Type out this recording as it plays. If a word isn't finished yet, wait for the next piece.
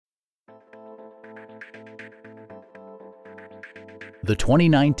the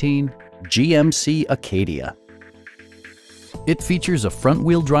 2019 GMC Acadia. It features a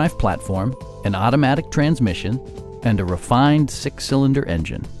front-wheel drive platform, an automatic transmission, and a refined 6-cylinder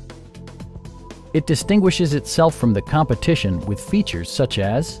engine. It distinguishes itself from the competition with features such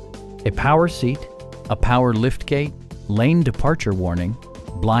as a power seat, a power liftgate, lane departure warning,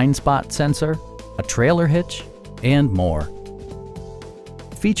 blind spot sensor, a trailer hitch, and more.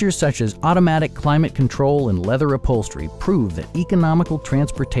 Features such as automatic climate control and leather upholstery prove that economical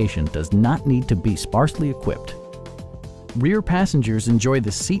transportation does not need to be sparsely equipped. Rear passengers enjoy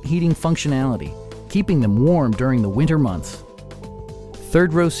the seat heating functionality, keeping them warm during the winter months.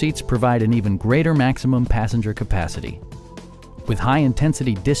 Third-row seats provide an even greater maximum passenger capacity. With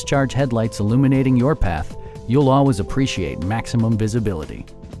high-intensity discharge headlights illuminating your path, you'll always appreciate maximum visibility.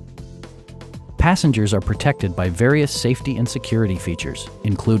 Passengers are protected by various safety and security features,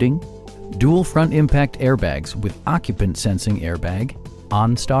 including dual front impact airbags with occupant sensing airbag,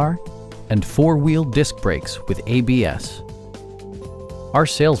 OnStar, and 4-wheel disc brakes with ABS. Our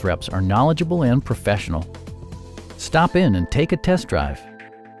sales reps are knowledgeable and professional. Stop in and take a test drive.